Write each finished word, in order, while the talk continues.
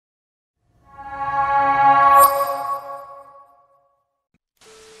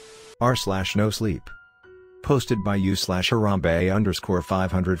r/NoSleep. Posted by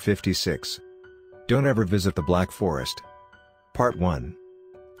u/Harambe_556. Don't ever visit the Black Forest. Part 1.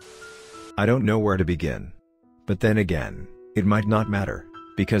 I don't know where to begin. But then again, it might not matter,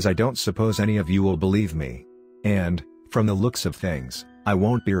 because I don't suppose any of you will believe me. And, from the looks of things, I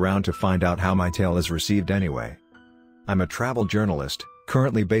won't be around to find out how my tale is received anyway. I'm a travel journalist,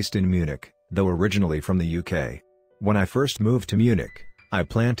 currently based in Munich, though originally from the UK. When I first moved to Munich, I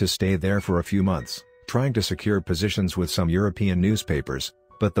planned to stay there for a few months, trying to secure positions with some European newspapers,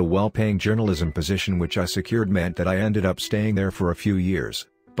 but the well-paying journalism position which I secured meant that I ended up staying there for a few years,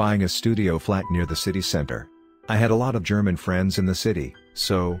 buying a studio flat near the city center. I had a lot of German friends in the city,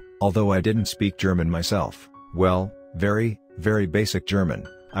 so, although I didn't speak German myself, well, very, very basic German,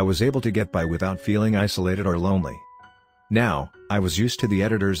 I was able to get by without feeling isolated or lonely. Now, I was used to the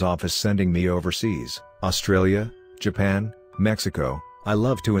editor's office sending me overseas, Australia, Japan, Mexico. I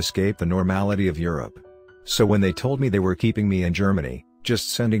love to escape the normality of Europe. So when they told me they were keeping me in Germany,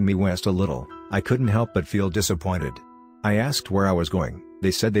 just sending me west a little, I couldn't help but feel disappointed. I asked where I was going.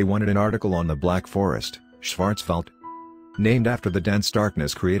 They said they wanted an article on the Black Forest, Schwarzwald. Named after the dense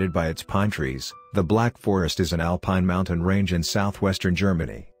darkness created by its pine trees, the Black Forest is an alpine mountain range in southwestern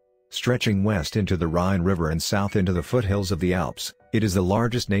Germany. Stretching west into the Rhine River and south into the foothills of the Alps, it is the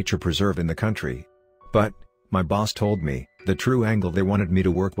largest nature preserve in the country. But, my boss told me, the true angle they wanted me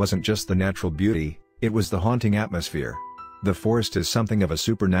to work wasn't just the natural beauty, it was the haunting atmosphere. The forest is something of a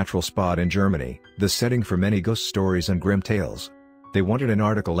supernatural spot in Germany, the setting for many ghost stories and grim tales. They wanted an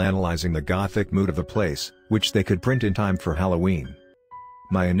article analyzing the gothic mood of the place, which they could print in time for Halloween.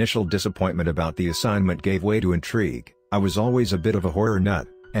 My initial disappointment about the assignment gave way to intrigue. I was always a bit of a horror nut,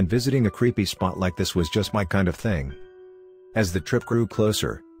 and visiting a creepy spot like this was just my kind of thing. As the trip grew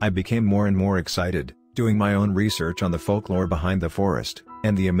closer, I became more and more excited, doing my own research on the folklore behind the forest,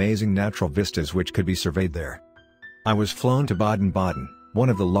 and the amazing natural vistas which could be surveyed there. I was flown to Baden-Baden, one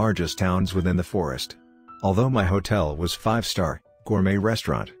of the largest towns within the forest. Although my hotel was 5-star, gourmet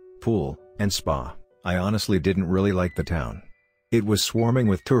restaurant, pool, and spa, I honestly didn't really like the town. It was swarming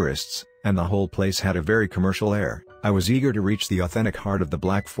with tourists, and the whole place had a very commercial air. I was eager to reach the authentic heart of the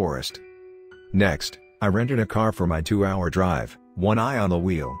Black Forest. Next, I rented a car for my 2-hour drive, one eye on the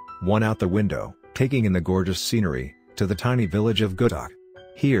wheel, one out the window, taking in the gorgeous scenery, to the tiny village of Gutach.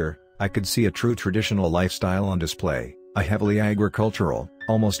 Here, I could see a true traditional lifestyle on display, a heavily agricultural,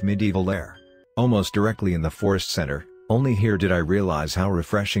 almost medieval air. Almost directly in the forest center, only here did I realize how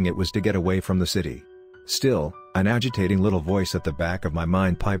refreshing it was to get away from the city. Still, an agitating little voice at the back of my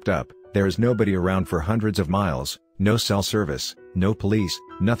mind piped up, there is nobody around for hundreds of miles, no cell service, no police,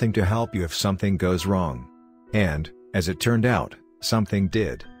 nothing to help you if something goes wrong. And, as it turned out, something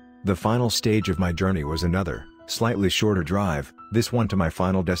did. The final stage of my journey was another, slightly shorter drive, this one to my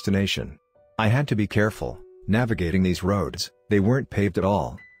final destination. I had to be careful, navigating these roads. They weren't paved at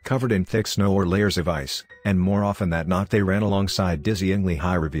all, covered in thick snow or layers of ice, and more often than not they ran alongside dizzyingly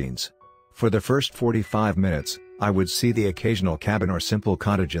high ravines. For the first 45 minutes, I would see the occasional cabin or simple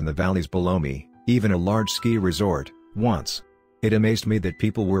cottage in the valleys below me, even a large ski resort, once. It amazed me that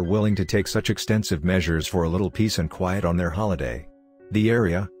people were willing to take such extensive measures for a little peace and quiet on their holiday. The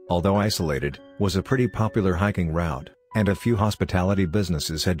area, although isolated, was a pretty popular hiking route, and a few hospitality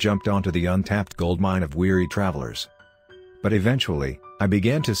businesses had jumped onto the untapped gold mine of weary travelers. But eventually, I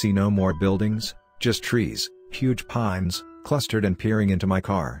began to see no more buildings, just trees, huge pines, clustered and peering into my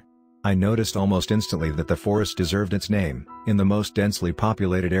car. I noticed almost instantly that the forest deserved its name. In the most densely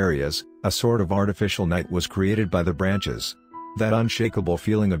populated areas, a sort of artificial night was created by the branches. That unshakable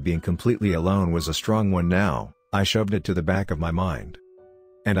feeling of being completely alone was a strong one now. I shoved it to the back of my mind.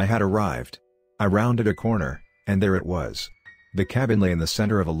 And I had arrived. I rounded a corner, and there it was. The cabin lay in the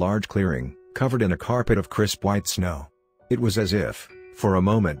center of a large clearing, covered in a carpet of crisp white snow. It was as if, for a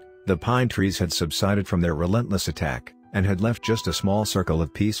moment, the pine trees had subsided from their relentless attack, and had left just a small circle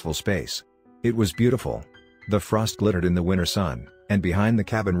of peaceful space. It was beautiful. The frost glittered in the winter sun, and behind the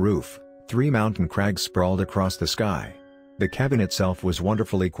cabin roof, 3 mountain crags sprawled across the sky. The cabin itself was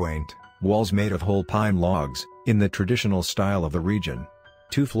wonderfully quaint, walls made of whole pine logs, in the traditional style of the region.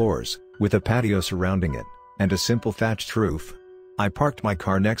 2 floors, with a patio surrounding it, and a simple thatched roof. I parked my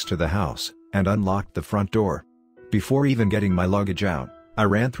car next to the house, and unlocked the front door. Before even getting my luggage out, I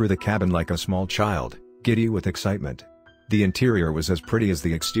ran through the cabin like a small child, giddy with excitement. The interior was as pretty as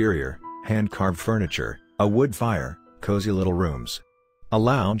the exterior, hand-carved furniture, a wood fire, cozy little rooms. A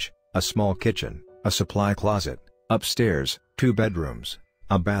lounge, a small kitchen, a supply closet, upstairs, 2 bedrooms,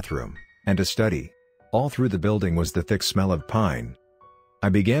 a bathroom, and a study. All through the building was the thick smell of pine. I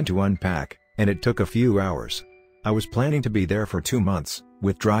began to unpack, and it took a few hours. I was planning to be there for 2 months,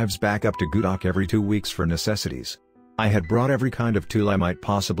 with drives back up to Gudok every 2 weeks for necessities. I had brought every kind of tool I might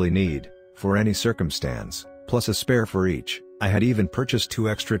possibly need, for any circumstance, plus a spare for each. I had even purchased 2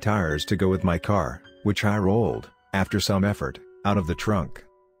 extra tires to go with my car, which I rolled, after some effort, out of the trunk.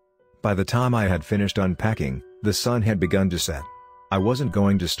 By the time I had finished unpacking, the sun had begun to set. I wasn't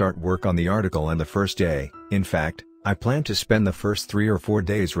going to start work on the article on the first day. In fact, I planned to spend the first 3 or 4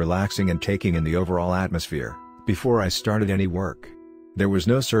 days relaxing and taking in the overall atmosphere, before I started any work. There was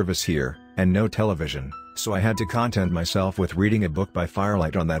no service here, and no television, so I had to content myself with reading a book by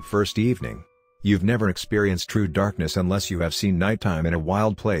firelight on that first evening. You've never experienced true darkness unless you have seen nighttime in a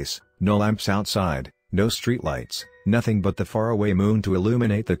wild place, no lamps outside, no streetlights, nothing but the faraway moon to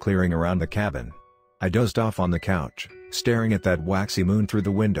illuminate the clearing around the cabin. I dozed off on the couch, staring at that waxy moon through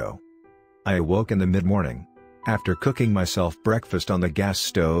the window. I awoke in the mid-morning. After cooking myself breakfast on the gas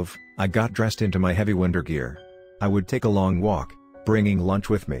stove, I got dressed into my heavy winter gear. I would take a long walk, bringing lunch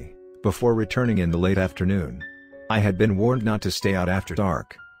with me, before returning in the late afternoon. I had been warned not to stay out after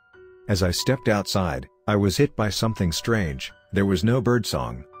dark. As I stepped outside, I was hit by something strange. There was no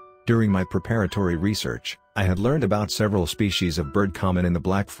birdsong. During my preparatory research, I had learned about several species of bird common in the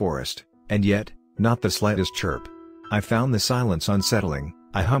Black Forest, and yet, not the slightest chirp. I found the silence unsettling.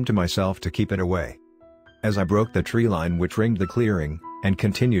 I hummed to myself to keep it away. As I broke the tree line which ringed the clearing, and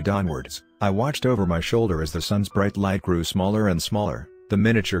continued onwards, I watched over my shoulder as the sun's bright light grew smaller and smaller, the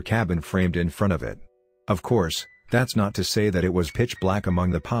miniature cabin framed in front of it. Of course, that's not to say that it was pitch black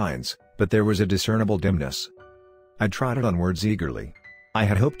among the pines, but there was a discernible dimness. I trotted onwards eagerly. I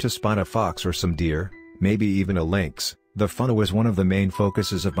had hoped to spot a fox or some deer, maybe even a lynx. The fauna was one of the main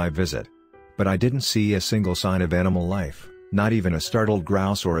focuses of my visit. But I didn't see a single sign of animal life, not even a startled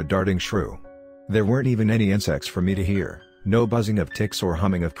grouse or a darting shrew. There weren't even any insects for me to hear, no buzzing of ticks or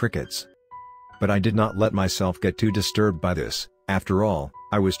humming of crickets. But I did not let myself get too disturbed by this. After all,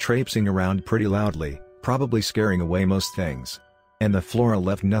 I was traipsing around pretty loudly, probably scaring away most things. And the flora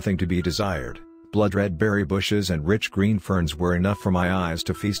left nothing to be desired. Blood-red berry bushes and rich green ferns were enough for my eyes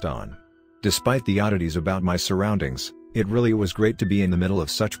to feast on. Despite the oddities about my surroundings, it really was great to be in the middle of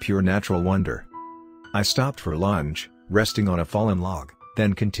such pure natural wonder. I stopped for lunch, resting on a fallen log,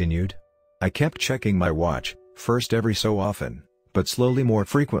 then continued. I kept checking my watch, first every so often, but slowly more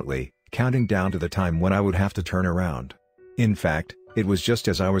frequently, counting down to the time when I would have to turn around. In fact, it was just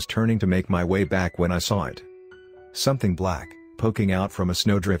as I was turning to make my way back when I saw it. Something black, poking out from a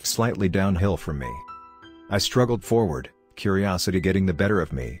snowdrift slightly downhill from me. I struggled forward, curiosity getting the better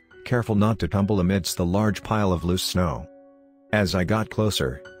of me, careful not to tumble amidst the large pile of loose snow. As I got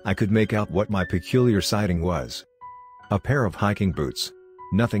closer, I could make out what my peculiar sighting was. A pair of hiking boots.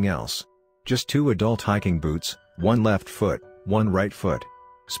 Nothing else. Just 2 adult hiking boots, one left foot, one right foot.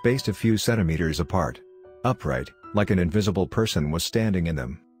 Spaced a few centimeters apart. Upright, like an invisible person was standing in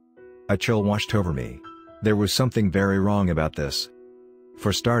them. A chill washed over me. There was something very wrong about this.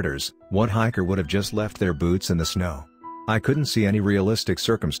 For starters, what hiker would have just left their boots in the snow? I couldn't see any realistic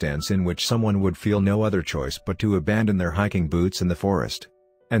circumstance in which someone would feel no other choice but to abandon their hiking boots in the forest.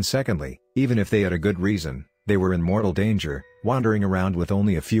 And secondly, even if they had a good reason, they were in mortal danger, wandering around with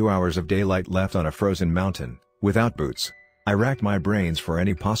only a few hours of daylight left on a frozen mountain, without boots. I racked my brains for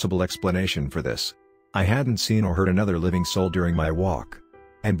any possible explanation for this. I hadn't seen or heard another living soul during my walk.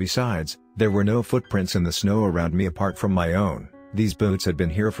 And besides, there were no footprints in the snow around me apart from my own. These boots had been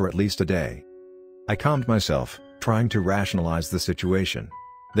here for at least a day. I calmed myself, trying to rationalize the situation.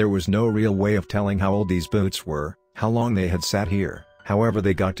 There was no real way of telling how old these boots were, how long they had sat here, however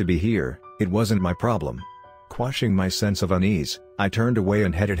they got to be here. It wasn't my problem. Quashing my sense of unease, I turned away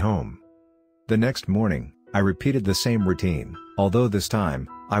and headed home. The next morning, I repeated the same routine, although this time,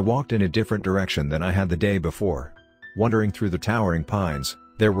 I walked in a different direction than I had the day before. Wandering through the towering pines,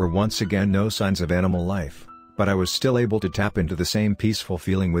 there were once again no signs of animal life, but I was still able to tap into the same peaceful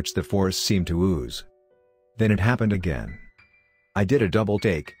feeling which the forest seemed to ooze. Then it happened again. I did a double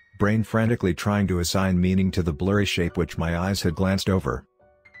take, brain frantically trying to assign meaning to the blurry shape which my eyes had glanced over.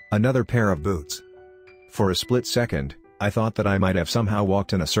 Another pair of boots. For a split second, I thought that I might have somehow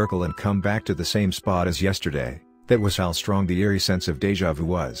walked in a circle and come back to the same spot as yesterday. That was how strong the eerie sense of déjà vu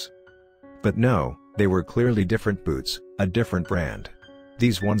was. But no, they were clearly different boots, a different brand.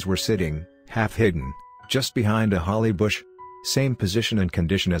 These ones were sitting, half hidden, just behind a holly bush. Same position and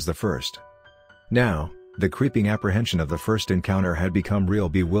condition as the first. Now, the creeping apprehension of the first encounter had become real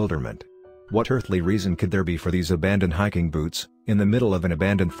bewilderment. What earthly reason could there be for these abandoned hiking boots, in the middle of an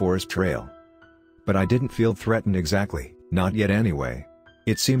abandoned forest trail? But I didn't feel threatened exactly, not yet anyway.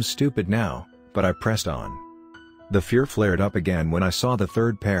 It seems stupid now, but I pressed on. The fear flared up again when I saw the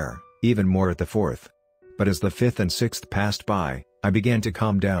third pair, even more at the fourth. but as the fifth and sixth passed by, I began to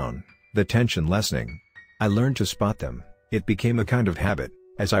calm down, the tension lessening. I learned to spot them. It became a kind of habit,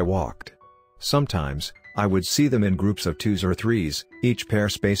 as I walked. Sometimes, I would see them in groups of 2s or 3s, each pair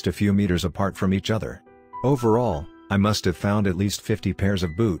spaced a few meters apart from each other. Overall, I must have found at least 50 pairs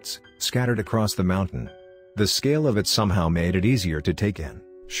of boots, scattered across the mountain. The scale of it somehow made it easier to take in.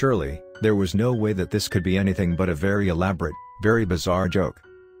 Surely, there was no way that this could be anything but a very elaborate, very bizarre joke.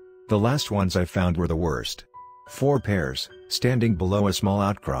 The last ones I found were the worst. 4 pairs, standing below a small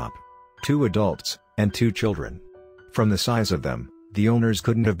outcrop. 2 adults, and 2 children. From the size of them, the owners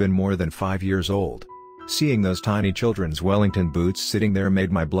couldn't have been more than 5 years old. Seeing those tiny children's Wellington boots sitting there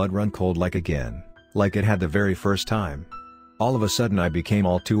made my blood run cold like it had the very first time. All of a sudden I became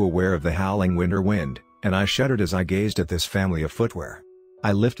all too aware of the howling winter wind, and I shuddered as I gazed at this family of footwear.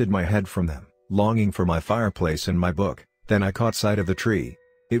 I lifted my head from them, longing for my fireplace and my book, then I caught sight of the tree.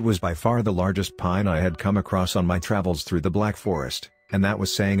 It was by far the largest pine I had come across on my travels through the Black Forest, and that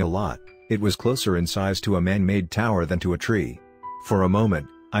was saying a lot. It was closer in size to a man-made tower than to a tree. For a moment,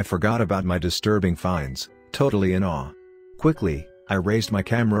 I forgot about my disturbing finds, totally in awe. Quickly, I raised my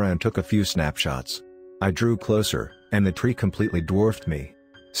camera and took a few snapshots. I drew closer, and the tree completely dwarfed me.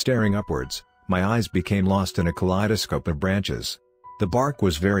 Staring upwards, my eyes became lost in a kaleidoscope of branches. The bark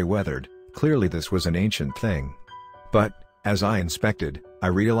was very weathered, clearly this was an ancient thing. But, as I inspected, I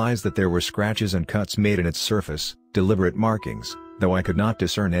realized that there were scratches and cuts made in its surface, deliberate markings, though I could not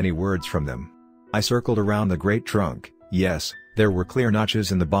discern any words from them. I circled around the great trunk. Yes, there were clear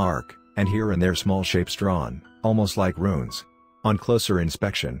notches in the bark, and here and there small shapes drawn, almost like runes. On closer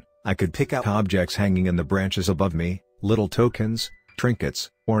inspection, I could pick out objects hanging in the branches above me, little tokens, trinkets,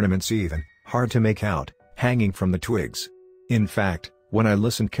 ornaments even, hard to make out, hanging from the twigs. In fact, when I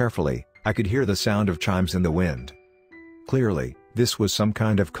listened carefully, I could hear the sound of chimes in the wind. Clearly, this was some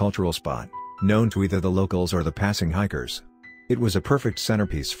kind of cultural spot, known to either the locals or the passing hikers. It was a perfect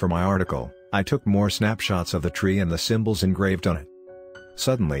centerpiece for my article. I took more snapshots of the tree and the symbols engraved on it.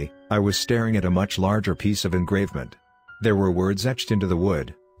 Suddenly, I was staring at a much larger piece of engravement. There were words etched into the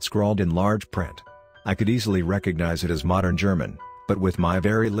wood, scrawled in large print. I could easily recognize it as modern German, but with my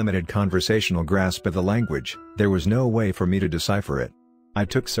very limited conversational grasp of the language, there was no way for me to decipher it. I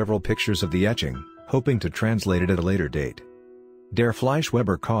took several pictures of the etching, hoping to translate it at a later date. Der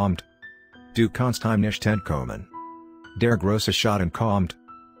Fleischweber kommt. Du kannst ihm nicht entkommen. Der große Schaden kommt.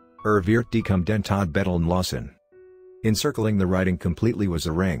 Wird die Dentat betteln lassen. Encircling the writing completely was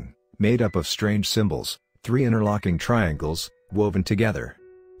a ring, made up of strange symbols, 3 interlocking triangles, woven together.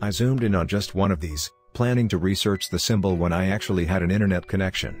 I zoomed in on just one of these, planning to research the symbol when I actually had an internet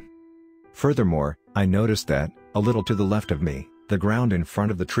connection. Furthermore, I noticed that, a little to the left of me, the ground in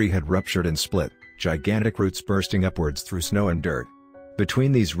front of the tree had ruptured and split, gigantic roots bursting upwards through snow and dirt.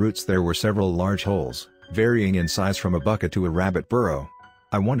 Between these roots there were several large holes, varying in size from a bucket to a rabbit burrow.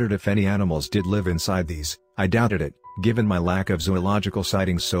 I wondered if any animals did live inside these. I doubted it, given my lack of zoological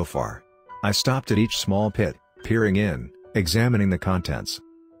sightings so far. I stopped at each small pit, peering in, examining the contents.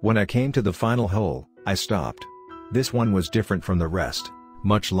 When I came to the final hole, I stopped. This one was different from the rest,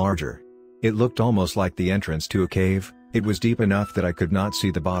 much larger. It looked almost like the entrance to a cave. It was deep enough that I could not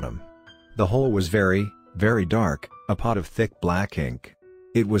see the bottom. The hole was very, very dark, a pot of thick black ink.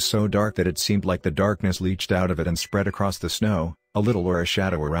 It was so dark that it seemed like the darkness leached out of it and spread across the snow, a little or a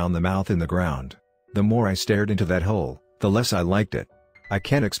shadow around the mouth in the ground. The more I stared into that hole, the less I liked it. I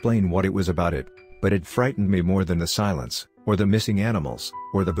can't explain what it was about it, but it frightened me more than the silence, or the missing animals,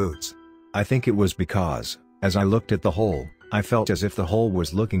 or the boots. I think it was because, as I looked at the hole, I felt as if the hole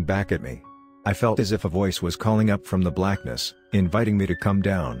was looking back at me. I felt as if a voice was calling up from the blackness, inviting me to come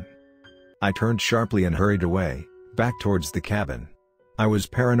down. I turned sharply and hurried away, back towards the cabin. I was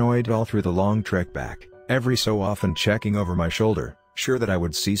paranoid all through the long trek back, every so often checking over my shoulder, sure that I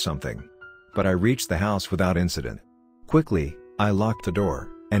would see something. But I reached the house without incident. Quickly, I locked the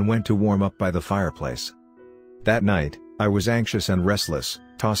door, and went to warm up by the fireplace. That night, I was anxious and restless,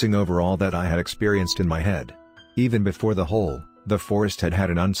 tossing over all that I had experienced in my head. Even before the hole, the forest had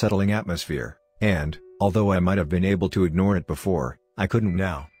an unsettling atmosphere, and, although I might have been able to ignore it before, I couldn't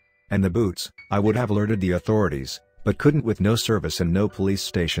now. And the boots, I would have alerted the authorities, but couldn't with no service and no police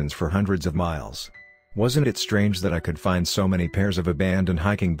stations for hundreds of miles. Wasn't it strange that I could find so many pairs of abandoned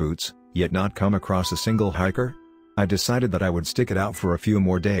hiking boots, yet not come across a single hiker? I decided that I would stick it out for a few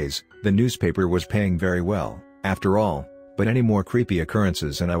more days. The newspaper was paying very well, after all, but any more creepy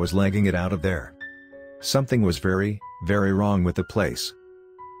occurrences and I was legging it out of there. Something was very, very wrong with the place.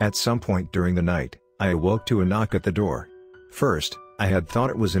 At some point during the night, I awoke to a knock at the door. First, I had thought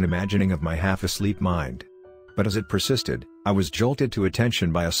it was an imagining of my half-asleep mind. But as it persisted, I was jolted to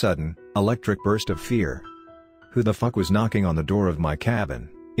attention by a sudden, electric burst of fear. Who the fuck was knocking on the door of my cabin,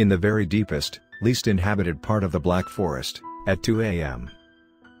 in the very deepest, least inhabited part of the Black Forest, at 2 a.m.?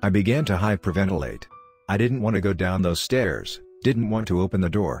 I began to hyperventilate. I didn't want to go down those stairs, didn't want to open the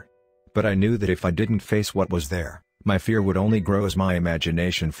door. But I knew that if I didn't face what was there, my fear would only grow as my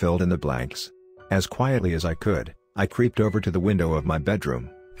imagination filled in the blanks. As quietly as I could, I creeped over to the window of my bedroom,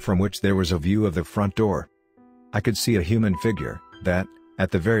 from which there was a view of the front door. I could see a human figure, that,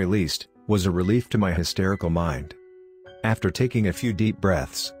 at the very least, was a relief to my hysterical mind. After taking a few deep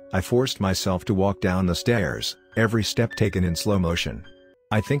breaths, I forced myself to walk down the stairs, every step taken in slow motion.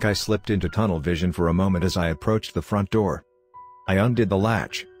 I think I slipped into tunnel vision for a moment as I approached the front door. I undid the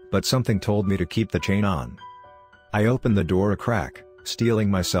latch, but something told me to keep the chain on. I opened the door a crack, steeling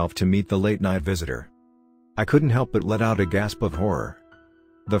myself to meet the late-night visitor. I couldn't help but let out a gasp of horror.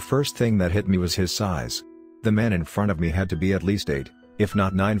 The first thing that hit me was his size. The man in front of me had to be at least 8, if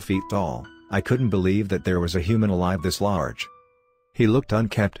not 9 feet tall. I couldn't believe that there was a human alive this large. He looked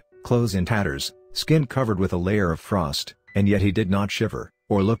unkempt, clothes in tatters, skin covered with a layer of frost, and yet he did not shiver,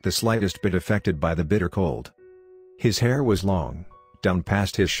 or look the slightest bit affected by the bitter cold. His hair was long, down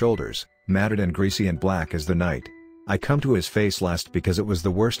past his shoulders, matted and greasy and black as the night. I come to his face last because it was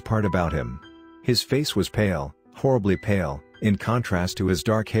the worst part about him. His face was pale, horribly pale, in contrast to his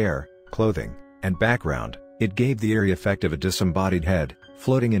dark hair, clothing, and background. It gave the eerie effect of a disembodied head,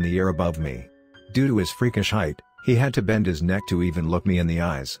 floating in the air above me. Due to his freakish height, he had to bend his neck to even look me in the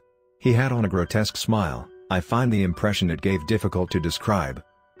eyes. He had on a grotesque smile. I find the impression it gave difficult to describe.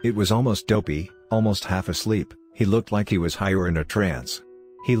 It was almost dopey, almost half asleep. He looked like he was high or in a trance.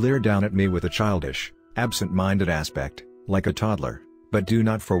 He leered down at me with a childish, absent-minded aspect, like a toddler, but do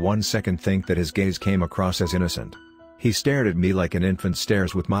not for one second think that his gaze came across as innocent. He stared at me like an infant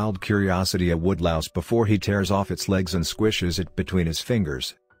stares with mild curiosity a woodlouse before he tears off its legs and squishes it between his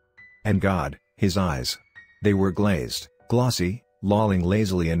fingers. And God, his eyes. They were glazed, glossy, lolling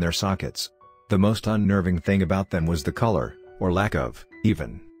lazily in their sockets. The most unnerving thing about them was the color, or lack of,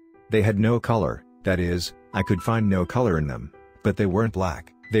 even. They had no color, that is, I could find no color in them, but they weren't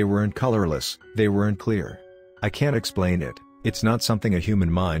black, they weren't colorless, they weren't clear. I can't explain it, it's not something a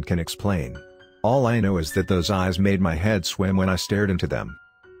human mind can explain. All I know is that those eyes made my head swim when I stared into them.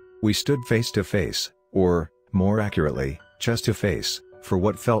 We stood face to face, or, more accurately, chest to face, for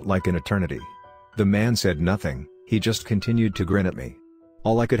what felt like an eternity. The man said nothing, he just continued to grin at me.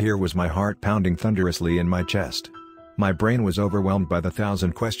 All I could hear was my heart pounding thunderously in my chest. My brain was overwhelmed by the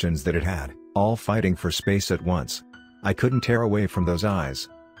 1,000 questions that it had, all fighting for space at once. I couldn't tear away from those eyes.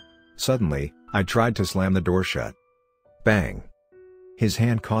 Suddenly, I tried to slam the door shut. Bang! His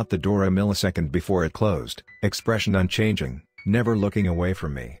hand caught the door a millisecond before it closed, expression unchanging, never looking away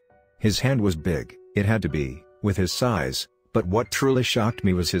from me. His hand was big, it had to be, with his size, but what truly shocked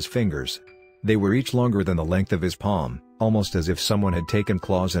me was his fingers. They were each longer than the length of his palm, almost as if someone had taken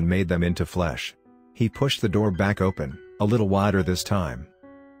claws and made them into flesh. He pushed the door back open, a little wider this time.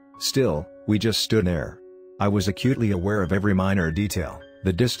 Still, we just stood there. I was acutely aware of every minor detail,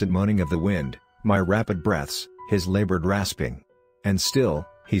 the distant moaning of the wind, my rapid breaths, his labored rasping. And still,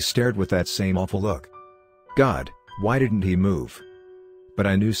 he stared with that same awful look. God, why didn't he move? But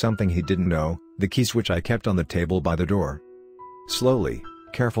I knew something he didn't know, the keys which I kept on the table by the door. Slowly,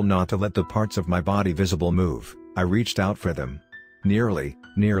 careful not to let the parts of my body visible move, I reached out for them. Nearly,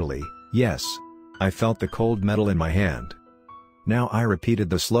 yes. I felt the cold metal in my hand. Now I repeated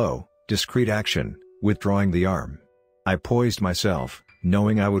the slow, discreet action, withdrawing the arm. I poised myself,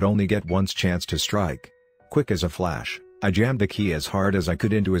 knowing I would only get one's chance to strike. Quick as a flash, I jammed the key as hard as I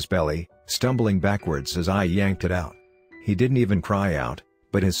could into his belly, stumbling backwards as I yanked it out. He didn't even cry out,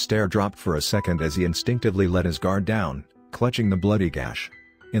 but his stare dropped for a second as he instinctively let his guard down, clutching the bloody gash.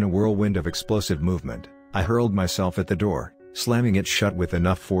 In a whirlwind of explosive movement, I hurled myself at the door, slamming it shut with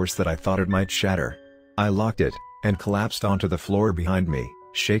enough force that I thought it might shatter. I locked it, and collapsed onto the floor behind me,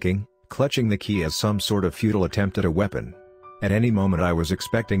 shaking, clutching the key as some sort of futile attempt at a weapon. At any moment I was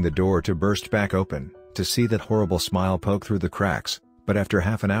expecting the door to burst back open, to see that horrible smile poke through the cracks, but after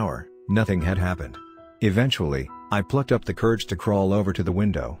half an hour, nothing had happened. Eventually, I plucked up the courage to crawl over to the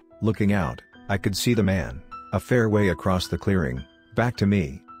window. Looking out, I could see the man, a fair way across the clearing, back to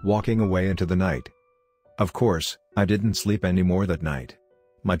me, walking away into the night. Of course, I didn't sleep anymore that night.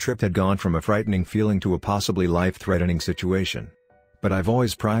 My trip had gone from a frightening feeling to a possibly life-threatening situation. But I've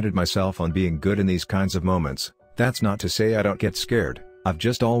always prided myself on being good in these kinds of moments. That's not to say I don't get scared, I've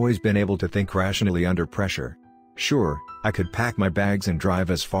just always been able to think rationally under pressure. Sure, I could pack my bags and drive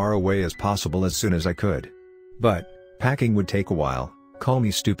as far away as possible as soon as I could. But, packing would take a while. Call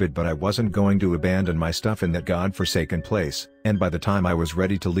me stupid, but I wasn't going to abandon my stuff in that godforsaken place, and by the time I was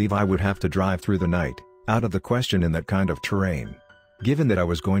ready to leave I would have to drive through the night, out of the question in that kind of terrain. Given that I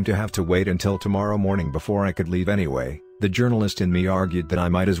was going to have to wait until tomorrow morning before I could leave anyway, the journalist in me argued that I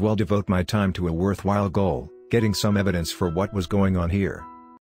might as well devote my time to a worthwhile goal, getting some evidence for what was going on here.